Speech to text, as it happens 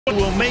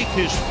Will make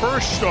his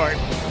first start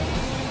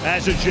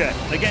as a Jet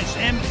against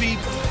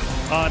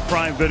MVP on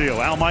Prime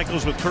Video. Al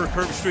Michaels with Kirk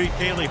Herbstreit,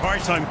 Kaylee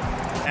Hartime,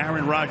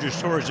 Aaron Rodgers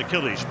tore his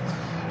Achilles.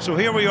 So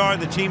here we are.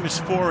 The team is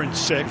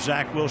 4-6.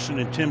 Zach Wilson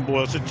and Tim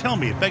Boyle. So tell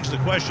me, it begs the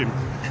question: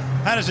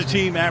 how does a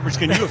team average?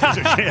 Can you have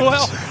a chance?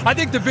 Well, I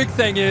think the big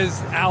thing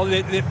is, Al,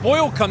 that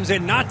Boyle comes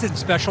in not in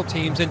special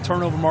teams and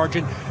turnover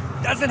margin.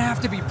 Doesn't have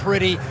to be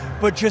pretty,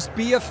 but just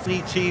be a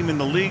team in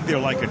the league. They're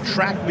like a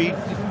track meet,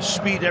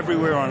 speed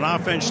everywhere on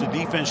offense. The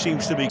defense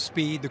seems to be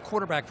speed. The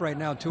quarterback right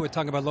now, Tua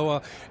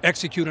Tagovailoa,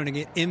 executing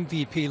at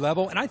MVP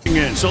level, and I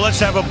think. So let's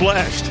have a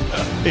blast.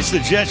 It's the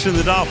Jets and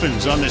the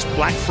Dolphins on this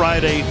Black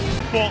Friday.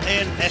 Ball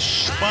and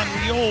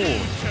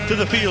Espanol to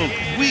the field.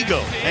 We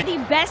go.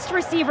 The best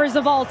receivers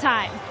of all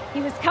time. He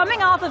was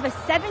coming off of a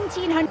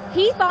 1,700.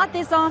 He thought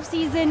this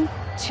offseason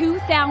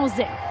 2,000.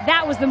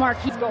 That was the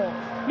marquee goal.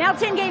 Now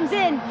 10 games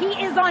in,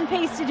 he is on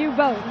pace to do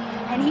both.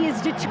 And he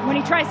is when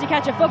he tries to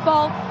catch a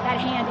football, that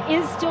hand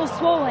is still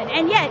swollen.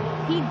 And yet,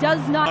 he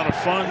does not. A lot of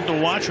fun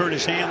to watch. Hurt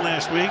his hand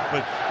last week,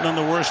 but none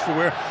the worse for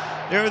wear.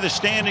 They're the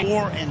standing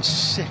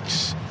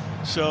 4-6.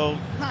 So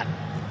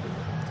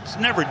it's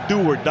never do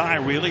or die,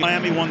 really.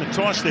 Miami won the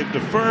toss. They've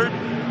deferred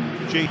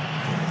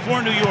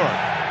for New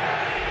York.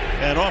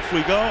 And off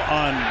we go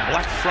on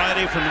Black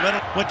Friday from the middle.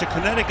 Went to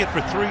Connecticut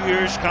for 3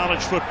 years, college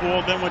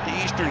football, then went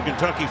to Eastern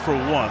Kentucky for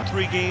 1.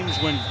 3 games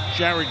when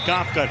Jared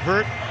Goff got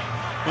hurt.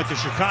 Went to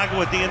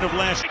Chicago at the end of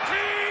last year.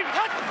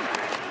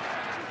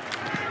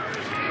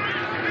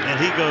 And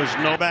he goes,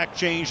 no back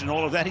change and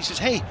all of that. He says,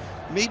 hey,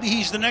 maybe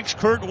he's the next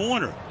Kurt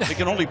Warner. They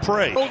can only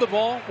pray. Hold the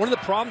ball. One of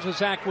the problems with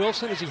Zach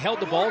Wilson is he held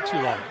the ball too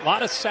long. A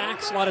lot of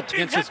sacks, a lot of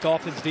against this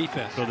Dolphins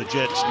defense. So the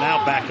Jets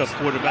now backup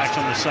quarterbacks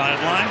on the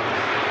sideline.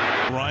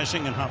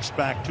 Rising and hops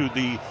back to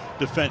the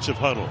defensive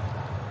huddle.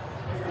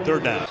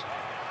 3rd down.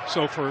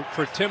 So for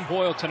Tim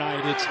Boyle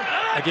tonight, it's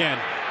again.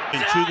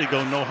 In 2, they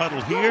go no huddle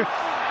here.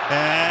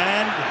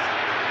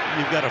 And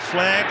you've got a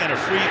flag and a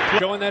free play.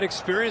 Showing that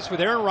experience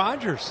with Aaron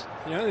Rodgers.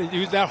 You know, they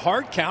used that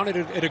hard count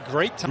at a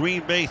great time.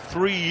 Green Bay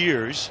 3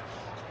 years.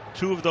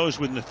 2 of those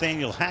with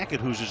Nathaniel Hackett,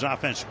 who's his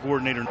offensive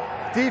coordinator.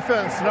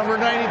 Defense, number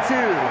 92.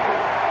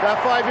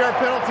 That 5-yard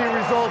penalty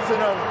results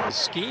in a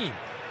scheme.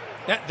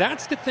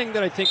 That's the thing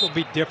that I think will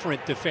be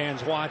different to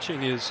fans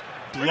watching is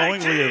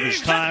glowingly of his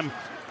time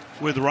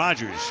with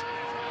Rodgers.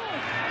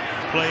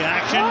 Play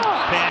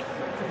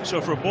action.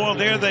 So for Boyle,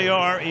 there they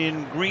are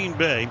in Green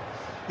Bay.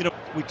 You know,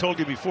 we told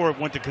you before,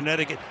 went to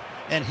Connecticut,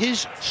 and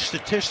his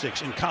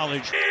statistics in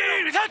college.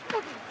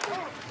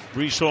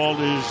 Brees Hall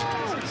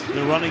is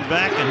the running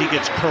back, and he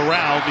gets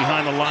corralled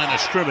behind the line of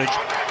scrimmage.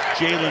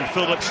 Jalen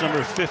Phillips,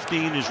 number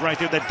 15, is right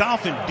there. The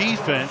Dolphin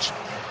defense,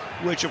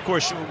 which of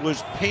course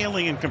was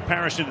paling in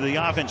comparison to the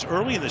offense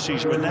early in the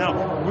season, but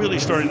now really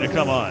starting to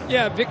come on.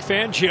 Yeah, Vic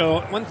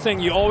Fangio, one thing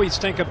you always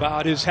think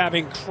about is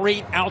having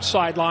great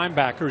outside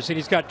linebackers, and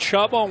he's got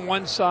Chubb on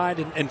one side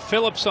and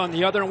Phillips on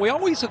the other, and we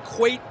always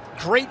equate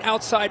great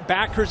outside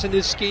backers in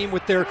this scheme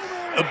with their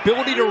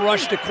ability to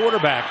rush the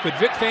quarterback. But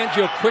Vic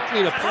Fangio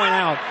quickly to point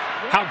out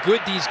how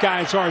good these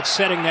guys are at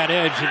setting that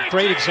edge. A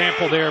great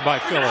example there by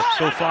Phillips.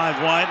 So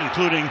 5 wide,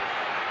 including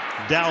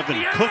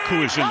Dalvin Cook,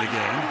 who is in the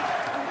game.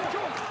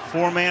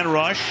 4-man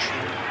rush.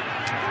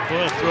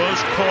 Boyle throws,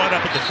 caught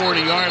up at the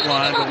 40-yard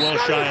line, but well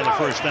shy of the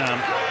first down.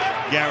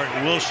 Garrett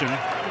Wilson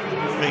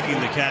making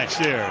the catch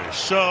there.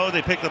 So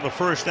they picked up a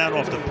first down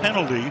off the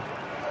penalty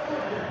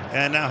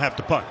and now have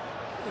to punt.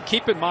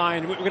 Keep in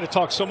mind, we're going to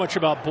talk so much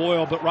about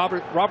Boyle, but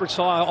Robert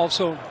Saw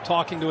also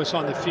talking to us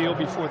on the field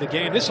before the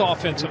game. This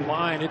offensive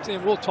line,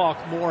 and we'll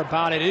talk more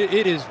about it.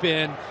 It has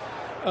been,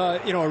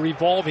 you know, a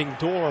revolving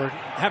door,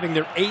 having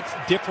their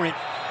 8th different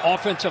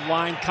offensive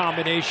line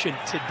combination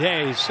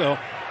today. So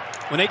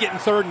when they get in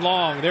 3rd and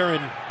long, they're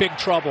in big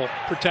trouble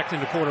protecting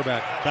the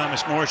quarterback.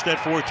 Thomas Morstead,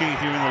 14th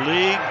here in the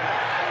league.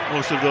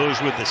 Most of those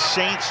with the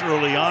Saints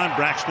early on.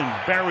 Braxton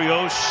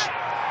Berrios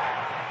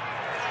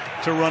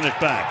to run it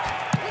back.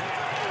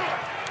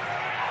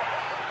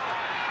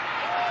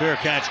 Fair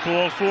catch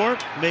called for,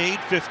 made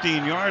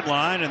 15-yard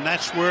line, and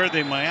that's where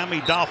the Miami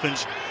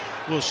Dolphins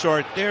will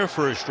start their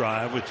first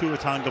drive with Tua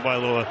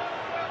Tagovailoa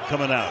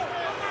coming out.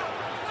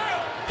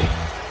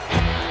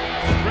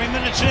 3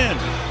 minutes in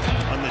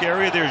on the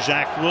area there.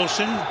 Zach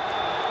Wilson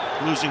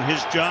losing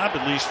his job,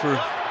 at least for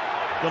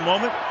the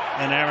moment,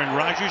 and Aaron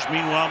Rodgers.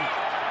 Meanwhile,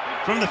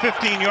 from the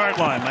 15-yard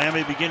line,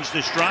 Miami begins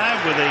this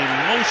drive with a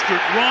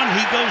Mostert run.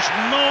 He goes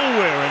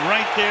nowhere, and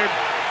right there,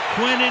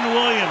 Quinnen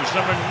Williams,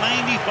 number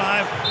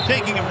 95,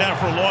 taking him down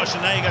for a loss,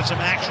 and now you got some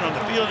action on the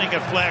field, and you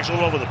got flags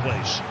all over the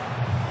place.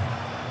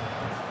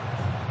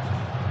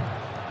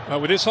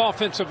 With this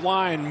offensive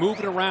line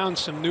moving around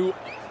some new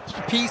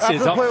pieces After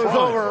the up play front.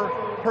 was over,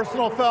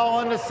 personal foul,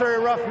 unnecessary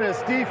roughness,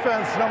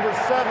 defense number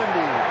 70.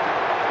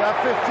 That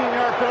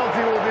 15-yard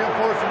penalty will be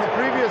enforced from the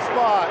previous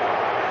spot.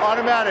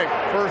 Automatic,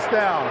 first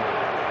down.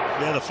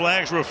 Yeah, the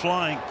flags were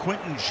flying.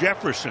 Quentin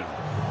Jefferson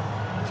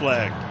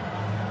flagged.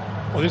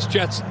 Well, this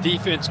Jets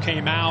defense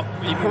came out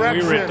even when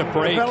we were at the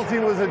break. The penalty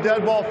was a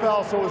dead ball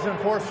foul, so it was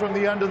enforced from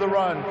the end of the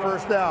run.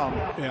 First down.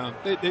 Yeah,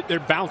 they're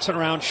bouncing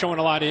around, showing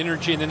a lot of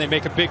energy, and then they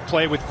make a big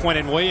play with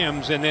Quinnen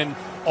Williams, and then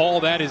all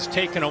that is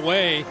taken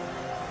away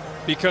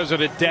because of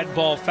a dead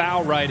ball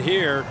foul right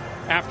here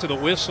after the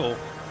whistle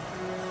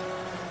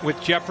with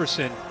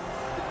Jefferson.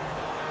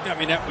 I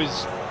mean, that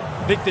was,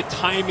 I think the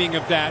timing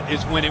of that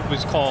is when it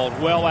was called,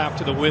 well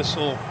after the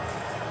whistle.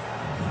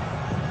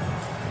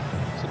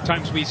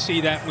 Sometimes we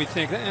see that and we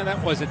think,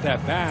 that wasn't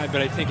that bad,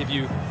 but I think if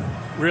you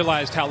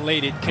realized how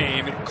late it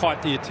came, it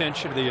caught the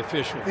attention of the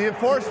official. The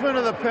enforcement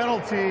of the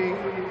penalty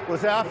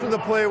was after the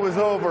play was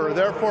over.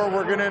 Therefore,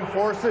 we're going to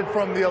enforce it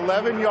from the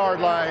 11-yard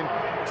line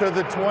to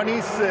the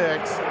 26,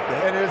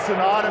 and it's an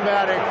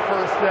automatic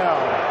first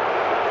down.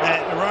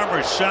 And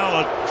Robert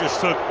Saleh just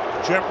took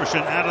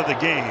Jefferson out of the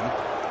game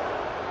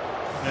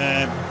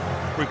and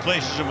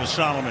replaces him with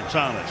Solomon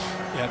Thomas.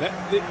 Yeah,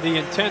 the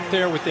intent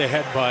there with the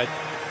headbutt,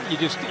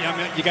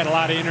 you got a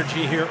lot of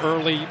energy here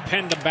early,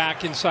 penned them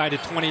back inside the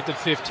 20 to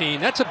 15.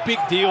 That's a big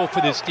deal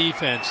for this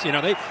defense. You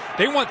know,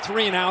 they want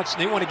 3 and outs,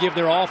 and they want to give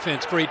their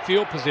offense great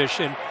field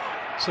position,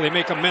 so they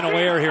make a mental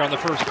error here on the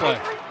first play.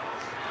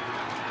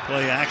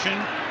 Play action.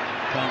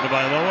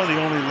 Tagovailoa, the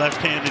only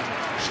left-handed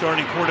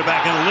starting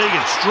quarterback in the league.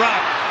 It's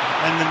dropped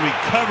and then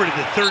recovered at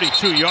the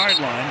 32-yard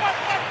line.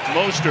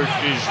 Mostert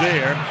is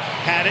there,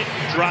 had it,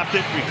 dropped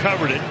it,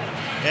 recovered it.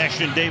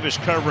 Ashton Davis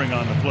covering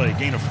on the play.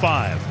 Gain of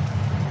 5.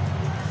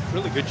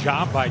 Really good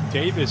job by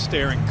Davis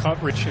there in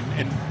coverage,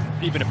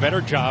 and even a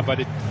better job by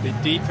the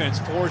defense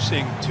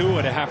forcing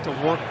Tua to have to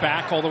work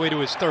back all the way to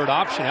his third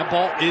option. That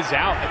ball is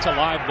out. It's a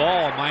live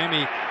ball.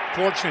 Miami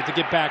fortunate to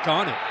get back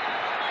on it.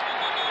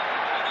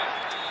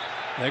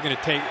 They're going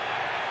to take,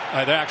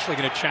 they're actually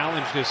going to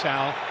challenge this,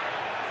 Al.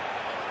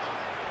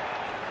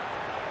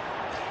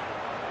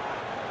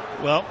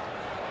 Well,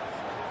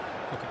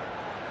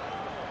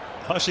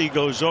 Hussey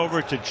goes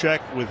over to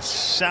check with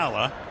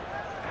Saleh.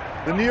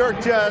 The New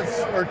York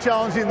Jets are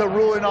challenging the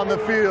ruling on the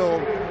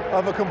field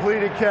of a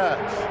completed catch.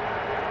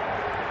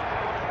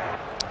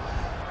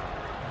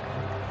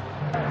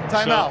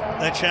 Timeout. So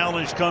that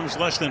challenge comes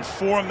less than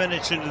 4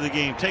 minutes into the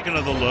game. Take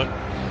another look.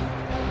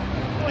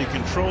 Did he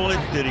control it?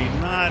 Did he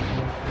not?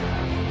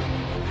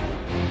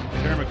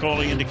 Terry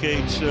McCauley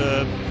indicates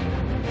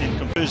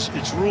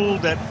it's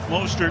ruled that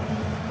Mostert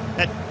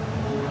at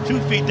 2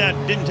 feet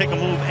down didn't take a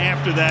move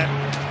after that.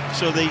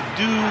 So the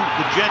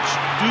Jets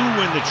do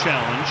win the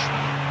challenge.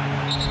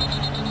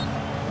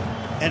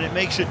 And it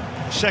makes it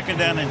 2nd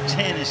down and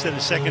 10 instead of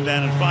 2nd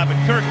down and 5.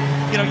 But Kirk,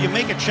 you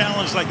make a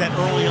challenge like that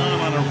early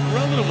on a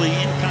relatively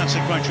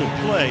inconsequential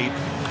play,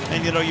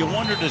 and you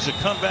wonder, does it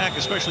come back?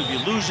 Especially if you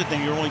lose it,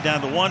 then you're only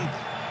down to 1.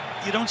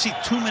 You don't see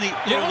too many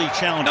early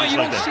challenges. No, you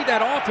like don't see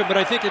that often, but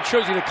I think it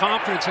shows you the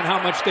confidence in how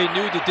much they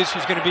knew that this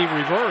was going to be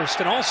reversed,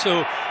 and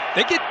also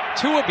they get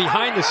Tua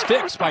behind the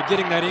sticks by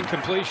getting that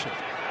incompletion.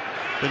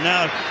 But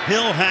now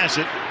Hill has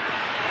it,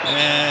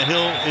 and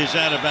Hill is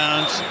out of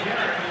bounds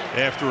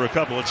after a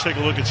couple. Let's take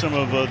a look at some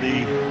of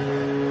the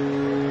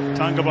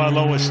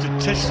Tagovailoa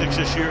statistics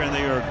this year, and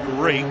they are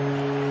great.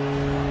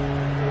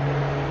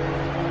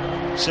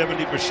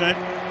 70%,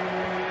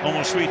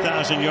 almost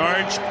 3,000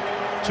 yards,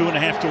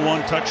 2.5 to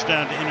 1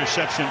 touchdown to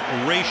interception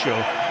ratio,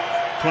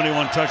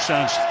 21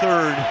 touchdowns,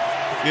 3rd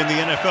in the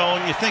NFL.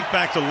 And you think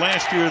back to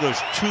last year, those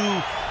 2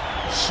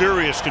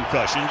 serious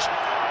concussions.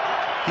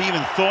 He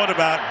even thought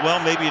about,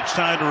 well, maybe it's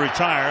time to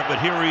retire, but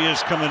here he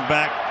is coming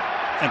back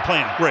and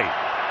playing great.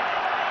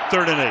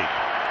 3rd and 8.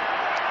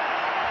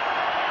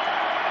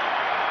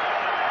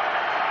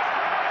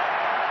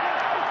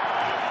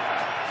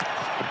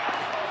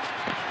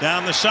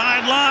 Down the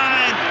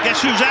sideline.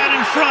 Guess who's out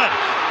in front?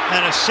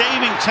 And a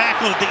saving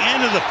tackle at the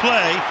end of the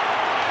play.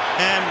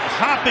 And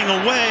hopping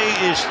away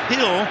is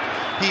Hill.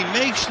 He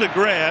makes the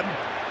grab.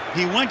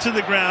 He went to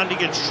the ground. He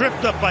gets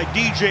tripped up by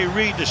DJ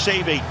Reed to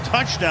save a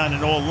touchdown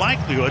in all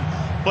likelihood.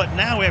 But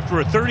now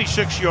after a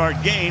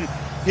 36-yard gain,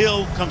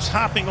 Hill comes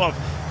hopping off.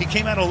 He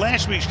came out of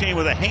last week's game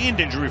with a hand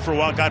injury for a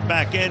while, got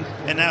back in,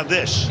 and now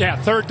this. Yeah,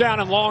 3rd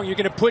down and long. You're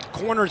going to put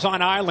corners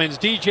on islands.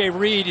 DJ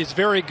Reed is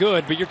very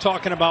good, but you're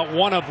talking about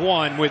 1 of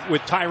 1 with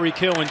Tyreek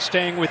Hill and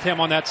staying with him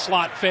on that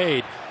slot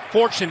fade.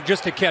 Fortunate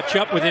just to catch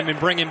up with him and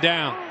bring him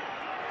down.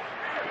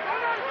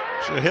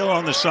 So Hill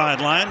on the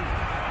sideline.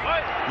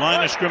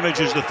 Line of scrimmage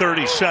is the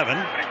 37.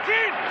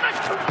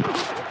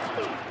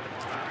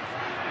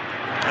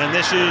 And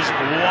this is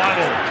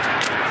Waddle.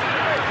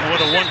 What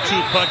a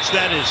 1-2 punch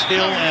that is.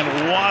 Hill and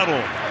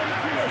Waddle.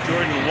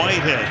 Jordan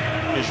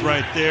Whitehead is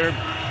right there,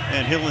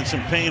 and Hill in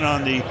some pain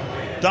on the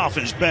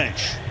Dolphins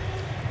bench.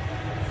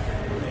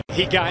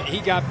 He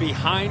got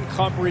behind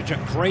coverage, a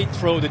great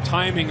throw, the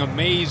timing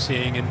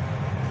amazing, and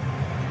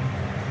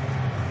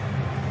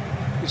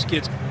just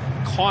gets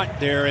caught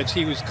there as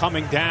he was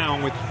coming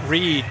down with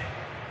Reed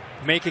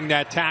making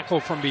that tackle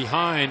from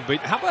behind. But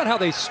how about how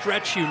they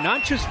stretch you,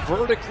 not just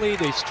vertically,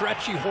 they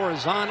stretch you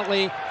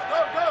horizontally.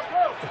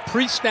 The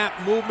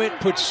pre-snap movement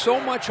puts so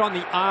much on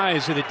the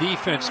eyes of the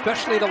defense,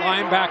 especially the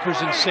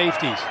linebackers and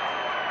safeties.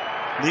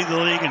 Lead the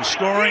league in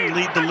scoring,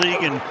 lead the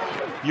league in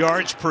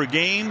yards per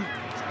game.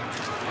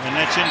 And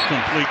that's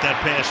incomplete. That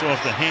pass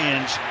off the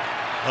hands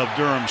of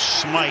Durham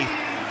Smythe,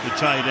 the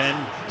tight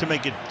end, to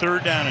make it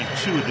 3rd down and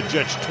 2 at the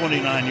Jets'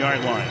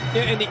 29-yard line.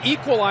 Yeah, and the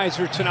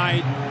equalizer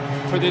tonight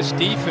for this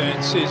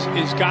defense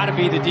is got to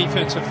be the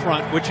defensive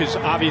front, which is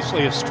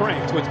obviously a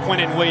strength with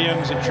Quinnen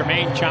Williams and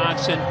Jermaine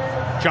Johnson,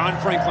 John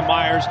Franklin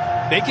Myers.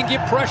 They can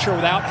get pressure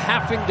without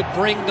having to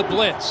bring the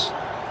blitz.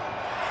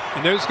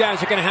 And those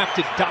guys are going to have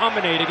to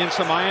dominate against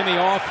the Miami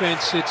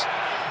offense. It's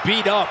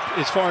beat up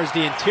as far as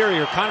the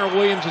interior. Connor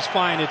Williams is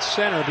fine at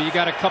center, but you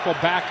got a couple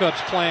backups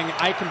playing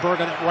Eichenberg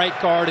on at right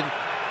guard and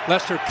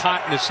Lester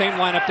Cotton, the same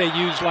lineup they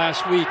used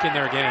last week in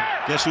their game.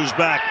 Guess who's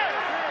back?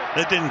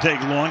 That didn't take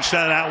long.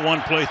 Shot out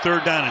one play,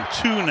 3rd down and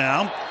 2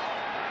 now.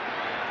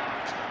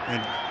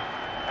 And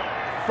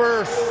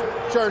first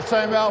charge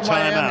timeout,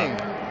 Miami.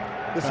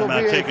 This will be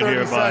a taken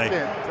here by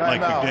 30-second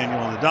Mike timeout.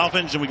 McDaniel and the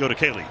Dolphins, and we go to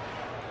Kaylee.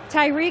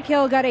 Tyreek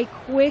Hill got a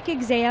quick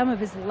exam of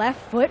his left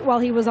foot while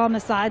he was on the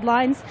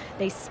sidelines.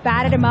 They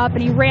spatted him up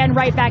and he ran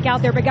right back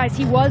out there. But guys,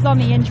 he was on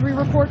the injury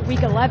report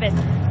week 11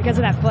 because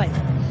of that foot.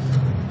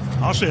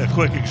 I'll say a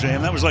quick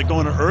exam. That was like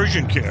going to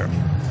urgent care.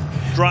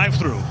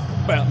 Drive-through.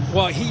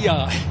 Well,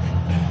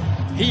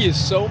 he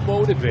is so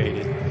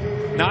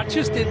motivated, not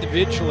just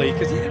individually,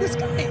 because this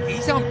guy,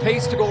 he's on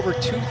pace to go over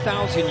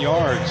 2,000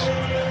 yards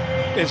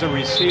as a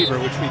receiver,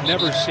 which we've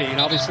never seen.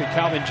 Obviously,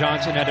 Calvin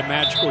Johnson had a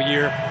magical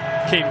year,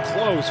 came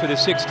close with his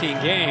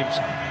 16 games,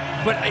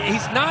 but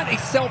he's not a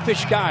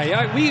selfish guy.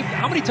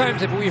 How many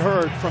times have we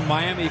heard from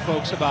Miami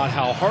folks about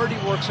how hard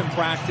he works in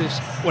practice,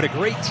 what a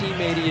great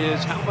teammate he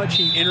is, how much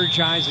he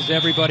energizes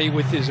everybody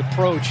with his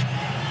approach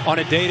on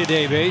a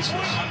day-to-day basis.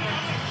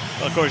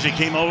 Well, of course, he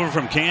came over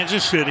from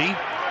Kansas City.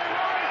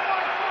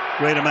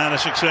 Great amount of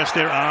success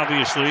there,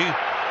 obviously.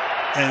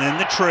 And then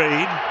the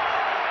trade,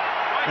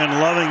 and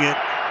loving it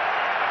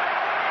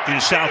in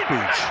South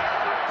Beach.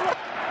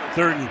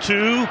 3rd and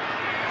 2.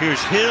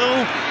 Here's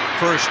Hill.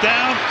 1st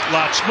down.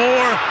 Lots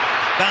more.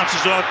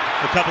 Bounces off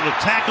a couple of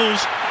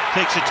tackles.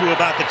 Takes it to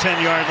about the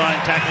 10-yard line.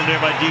 Tackled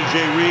there by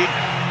DJ Reed.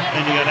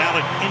 And you got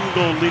Alec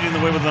Ingold leading the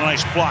way with a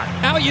nice block.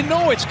 Al, you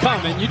know it's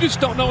coming. You just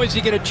don't know, is he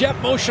going to jet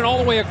motion all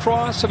the way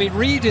across? I mean,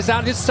 Reed is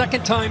out his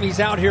 2nd time he's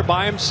out here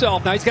by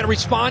himself. Now he's got to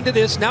respond to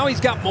this. Now he's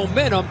got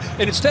momentum.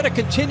 And instead of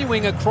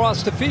continuing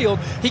across the field,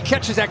 he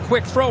catches that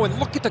quick throw. And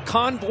look at the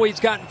convoy he's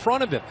got in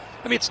front of him.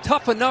 I mean, it's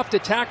tough enough to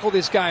tackle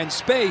this guy in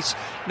space.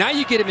 Now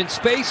you get him in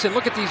space, and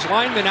look at these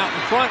linemen out in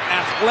front,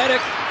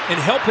 athletic, and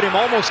helping him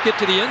almost get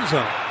to the end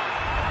zone.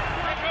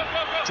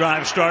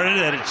 Drive started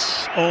at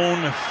its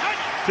own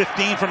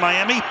 15 for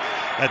Miami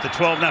at the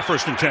 12, now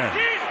 1st and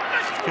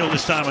 10. Hill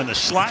this time in the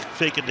slot,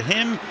 fake it to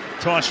him,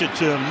 toss it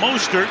to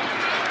Mostert,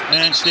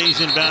 and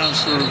stays in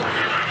bounds for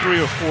 3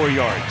 or 4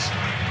 yards.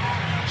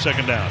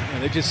 2nd down.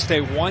 And they just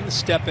stay one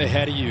step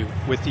ahead of you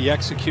with the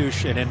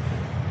execution. And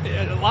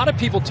a lot of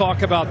people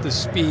talk about the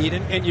speed,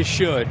 and you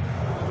should.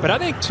 But I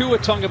think Tua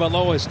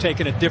Tagovailoa has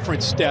taken a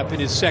different step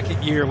in his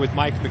 2nd year with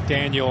Mike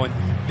McDaniel, and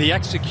the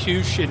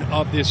execution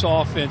of this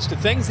offense, the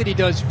things that he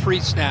does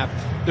pre-snap.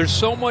 There's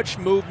so much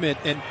movement,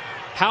 and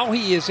how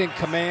he is in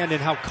command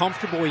and how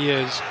comfortable he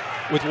is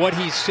with what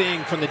he's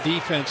seeing from the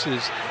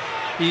defenses.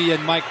 He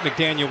and Mike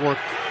McDaniel work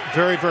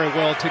very, very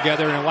well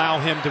together and allow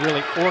him to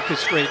really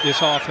orchestrate this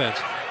offense.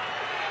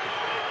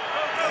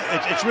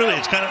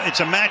 It's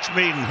a match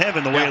made in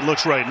heaven the way it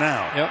looks right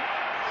now. Yep.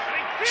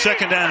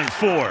 2nd down and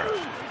 4.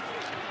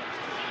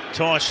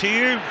 Toss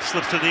here,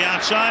 slips to the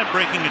outside,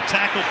 breaking a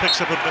tackle,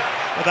 picks up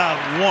about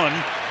 1.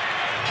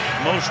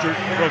 Mostert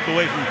broke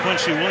away from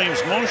Quincy Williams.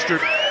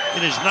 Mostert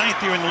in his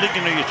 9th year in the league.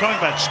 You know, you're talking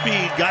about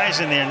speed.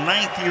 Guys in their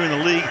 9th year in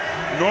the league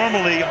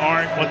normally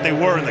aren't what they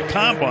were in the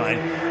combine,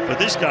 but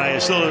this guy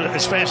is still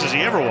as fast as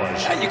he ever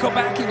was. You go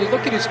back and you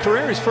look at his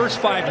career, his first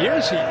 5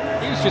 years, he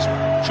was just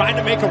trying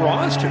to make a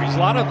roster. He's a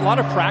lot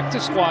of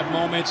practice squad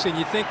moments, and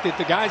you think that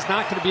the guy's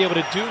not going to be able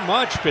to do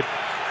much, but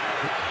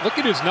look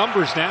at his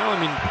numbers now. I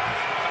mean,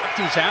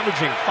 he's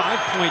averaging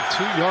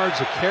 5.2 yards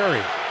a carry.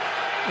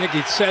 I think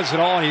it says it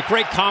all. A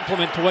great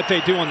compliment to what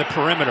they do on the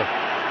perimeter.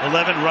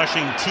 11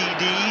 rushing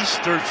TDs,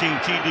 13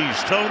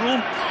 TDs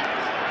total.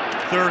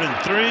 3rd and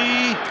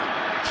 3.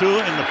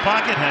 Tua in the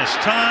pocket, has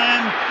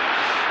time.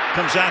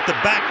 Comes out the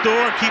back door,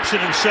 keeps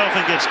it himself,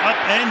 and gets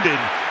upended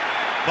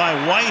by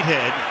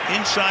Whitehead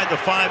inside the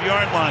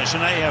 5-yard line. So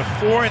now you have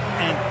 4th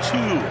and 2.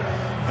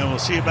 And we'll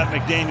see about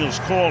McDaniel's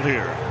call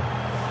here.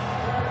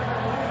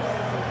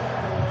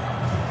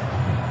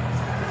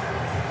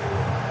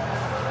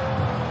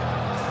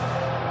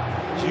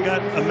 You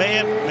got a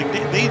man.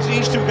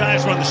 These 2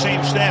 guys were on the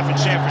same staff in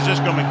San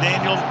Francisco.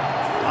 McDaniel,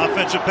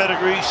 offensive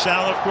pedigree.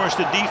 Sal, of course,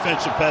 the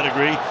defensive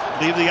pedigree.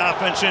 Leave the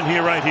offense in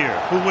here, right here.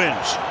 Who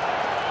wins?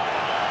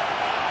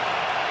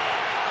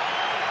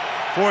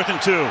 4th and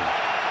 2.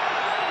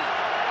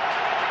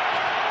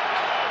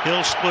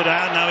 Hill split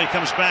out. Now he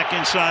comes back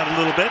inside a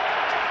little bit.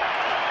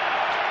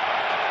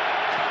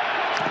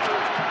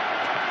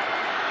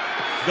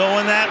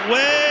 Going that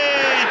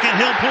way. Can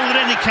Hill pull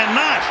it in? He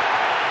cannot.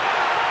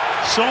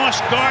 Sauce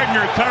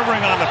Gardner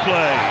covering on the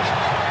plays.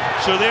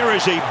 So there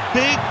is a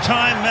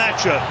big-time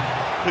matchup.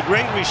 The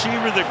great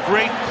receiver, the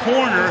great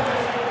corner,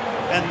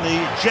 and the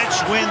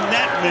Jets win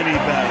that mini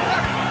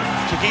battle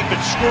to keep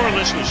it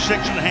scoreless with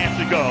 6.5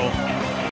 to go.